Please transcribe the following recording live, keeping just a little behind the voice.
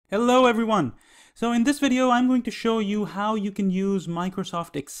everyone. So in this video, I'm going to show you how you can use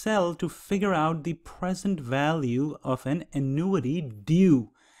Microsoft Excel to figure out the present value of an annuity due.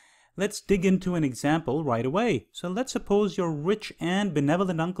 Let's dig into an example right away. So let's suppose your rich and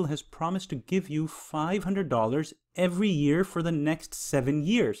benevolent uncle has promised to give you $500 every year for the next 7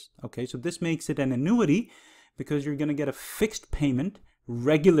 years. Okay, so this makes it an annuity because you're going to get a fixed payment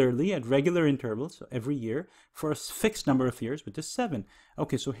regularly at regular intervals, so every year, for a fixed number of years, which is 7.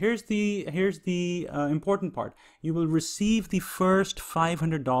 Okay, so here's the important part. You will receive the first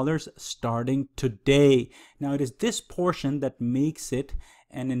 $500 starting today. Now, it is this portion that makes it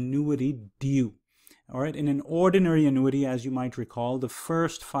an annuity due. All right, in an ordinary annuity, as you might recall, the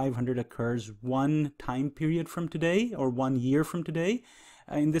first 500 occurs one time period from today, or 1 year from today,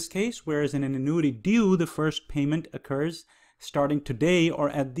 in this case, whereas in an annuity due, the first payment occurs starting today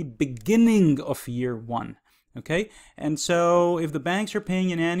or at the beginning of year 1. Okay, and so if the banks are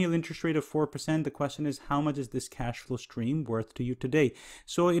paying an annual interest rate of 4%, the question is, how much is this cash flow stream worth to you today?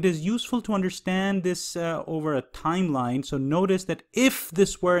 So it is useful to understand this over a timeline. So notice that if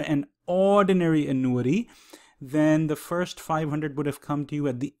this were an ordinary annuity, then the first 500 would have come to you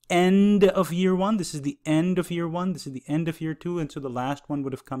at the end of year 1. This is the end of year 1. This is the end of year 2. And so the last one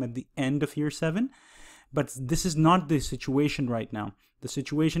would have come at the end of year 7. But this is not the situation right now. The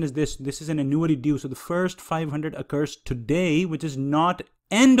situation is this. This is an annuity due. So the first 500 occurs today, which is not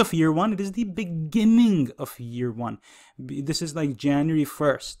end of year 1. It is the beginning of year 1. This is like January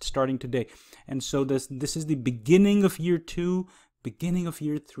 1st, starting today. And so this is the beginning of year 2, beginning of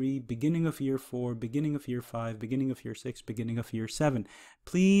year 3, beginning of year 4, beginning of year 5, beginning of year 6, beginning of year 7.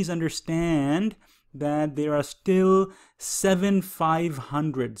 Please understand that there are still 7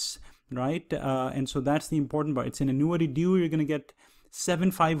 500s. Right, and so that's the important part. It's an annuity due. You're going to get 7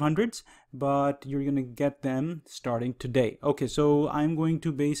 500s, but you're going to get them starting today. Okay, so I'm going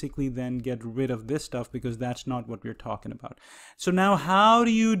to basically then get rid of this stuff because that's not what we're talking about. So now, how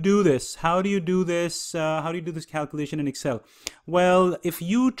do you do this? How do you do this? How do you do this calculation in Excel? Well, if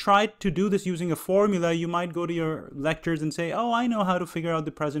you tried to do this using a formula, you might go to your lectures and say, oh, I know how to figure out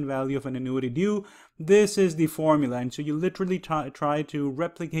the present value of an annuity due. This is the formula. And so you literally try to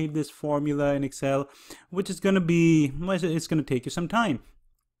replicate this formula in Excel, which is going to be, it's going to take you some time.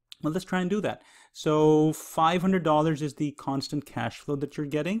 Well, let's try and do that. So $500 is the constant cash flow that you're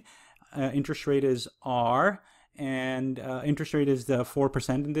getting. Interest rate is R, and interest rate is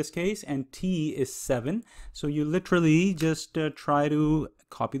 4% in this case, and T is 7. So you literally just try to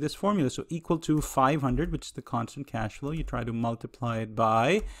copy this formula. So equal to 500, which is the constant cash flow. You try to multiply it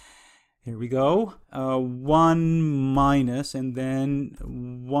by, here we go, 1 minus, and then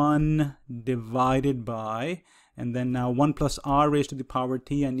 1 divided by, and then now 1 plus r raised to the power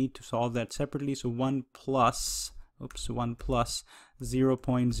t. I need to solve that separately. So 1 plus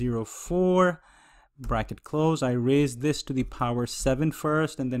 0.04, bracket close. I raise this to the power 7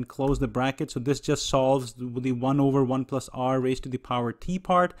 first and then close the bracket. So this just solves the 1 over 1 plus r raised to the power t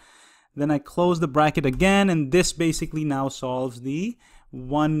part. Then I close the bracket again, and this basically now solves the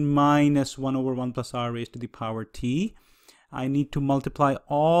 1 minus 1 over 1 plus r raised to the power t. I need to multiply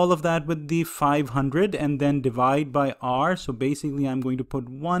all of that with the 500 and then divide by r. So basically I'm going to put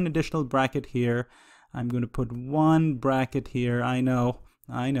one additional bracket here. I'm going to put one bracket here. I know.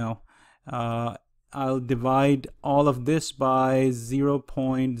 I'll divide all of this by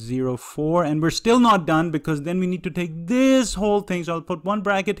 0.04, and we're still not done because then we need to take this whole thing. So I'll put one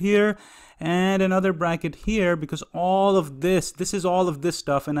bracket here and another bracket here because all of this is all of this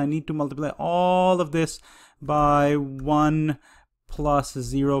stuff, and I need to multiply all of this by 1 plus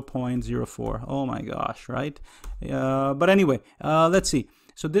 0.04. Oh my gosh, right? But anyway, let's see.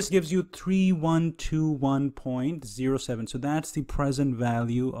 So this gives you 3121.07. So that's the present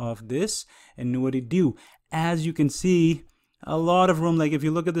value of this annuity due. As you can see, a lot of room. Like if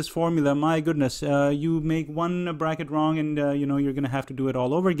you look at this formula, my goodness, you make one bracket wrong and you know, you're going to have to do it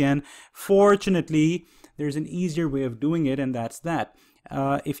all over again. Fortunately, there's an easier way of doing it, and that's that.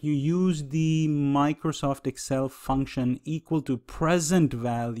 If you use the Microsoft Excel function equal to present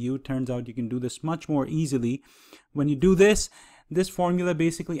value, turns out you can do this much more easily. When you do this, this formula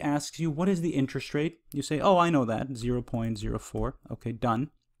basically asks you, what is the interest rate? You say, oh, I know that, 0.04. Okay, done.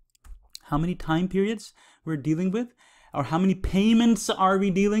 How many time periods we're dealing with? Or how many payments are we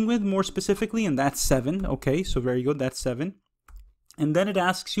dealing with more specifically? And that's 7. Okay, so very good, that's 7. And then it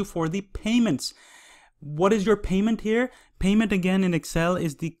asks you for the payments. What is your payment here? Payment again in Excel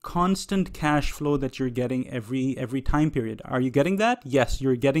is the constant cash flow that you're getting every time period. Are you getting that? Yes,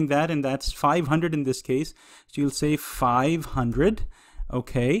 you're getting that, and that's 500 in this case. So you'll say 500.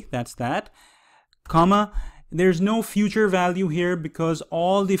 Okay, that's that. Comma, There's no future value here because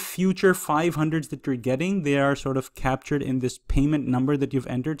all the future 500s that you're getting, they are sort of captured in this payment number that you've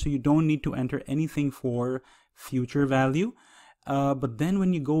entered. So you don't need to enter anything for future value. But then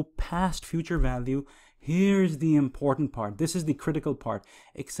when you go past future value, here's the important part. This is the critical part.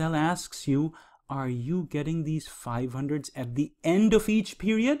 Excel asks you, are you getting these 500s at the end of each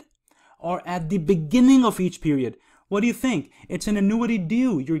period or at the beginning of each period? What do you think? It's an annuity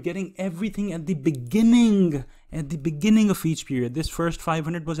due. You're getting everything at the beginning of each period. This first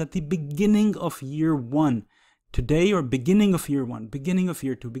 500 was at the beginning of year 1. Today, or beginning of year 1, beginning of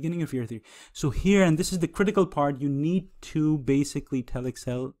year 2, beginning of year 3. So here, and this is the critical part, you need to basically tell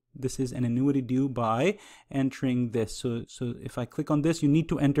Excel this is an annuity due by entering this. So if I click on this, you need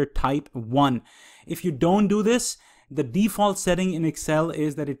to enter type 1. If you don't do this, the default setting in Excel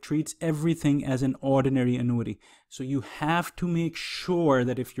is that it treats everything as an ordinary annuity. So you have to make sure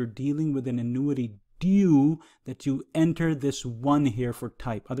that if you're dealing with an annuity due, that you enter this 1 here for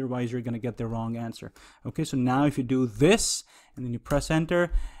type. Otherwise, you're going to get the wrong answer. Okay, so now if you do this and then you press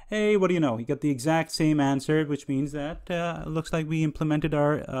enter, hey, what do you know? You get the exact same answer, which means that looks like we implemented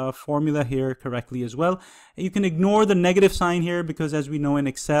our formula here correctly as well. You can ignore the negative sign here because as we know in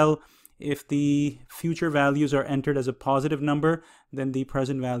Excel, if the future values are entered as a positive number, then the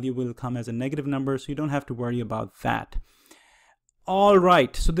present value will come as a negative number, so you don't have to worry about that. All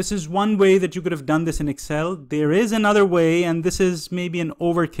right, so this is one way that you could have done this in Excel. There is another way, and this is maybe an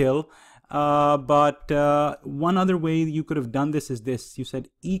overkill, but one other way you could have done this is this. You said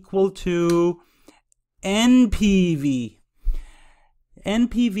equal to NPV.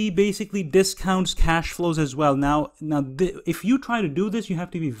 NPV basically discounts cash flows as well. Now, if you try to do this, you have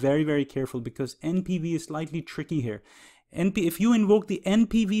to be very, very careful because NPV is slightly tricky here. If you invoke the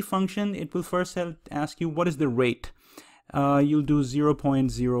NPV function, it will first ask you what is the rate. You'll do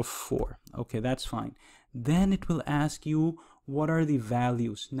 0.04. Okay, that's fine. Then it will ask you what are the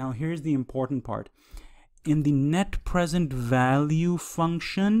values. Now, here's the important part. In the net present value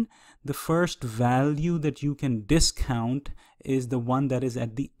function, the first value that you can discount is the one that is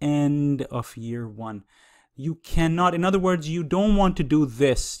at the end of year 1. You cannot, in other words, you don't want to do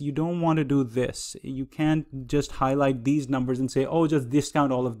this. You don't want to do this. You can't just highlight these numbers and say, oh, just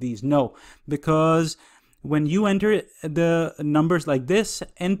discount all of these. No, because when you enter the numbers like this,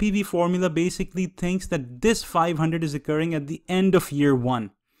 NPV formula basically thinks that this 500 is occurring at the end of year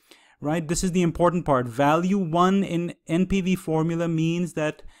 1. Right? This is the important part. Value 1 in NPV formula means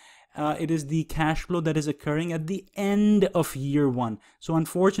that it is the cash flow that is occurring at the end of year 1. So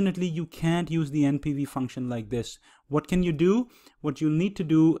unfortunately, you can't use the NPV function like this. What can you do? What you'll need to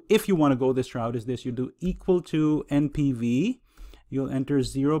do if you want to go this route is this. You do equal to NPV. You'll enter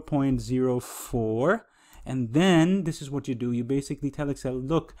 0.04. And then this is what you do. You basically tell Excel,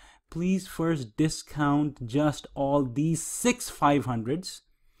 look, please first discount just all these 6 500s.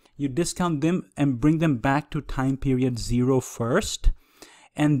 You discount them and bring them back to time period 0 first.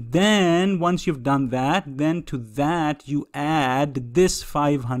 And then once you've done that, then to that you add this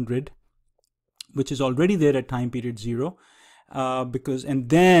 500, which is already there at time period 0, and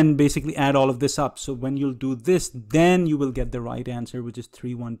then basically add all of this up. So when you'll do this, then you will get the right answer, which is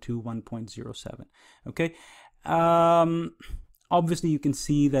 3121.07. Okay. Obviously, you can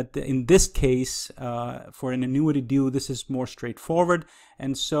see that in this case, for an annuity due, this is more straightforward.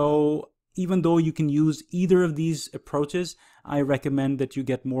 And so even though you can use either of these approaches, I recommend that you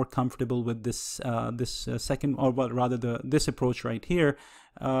get more comfortable with this second, or well, rather this approach right here,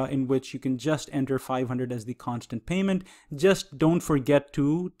 in which you can just enter 500 as the constant payment. Just don't forget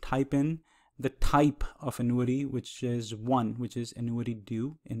to type in the type of annuity, which is 1, which is annuity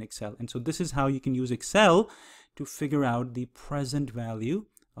due in Excel. And so this is how you can use Excel to figure out the present value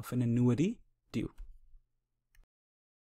of an annuity due.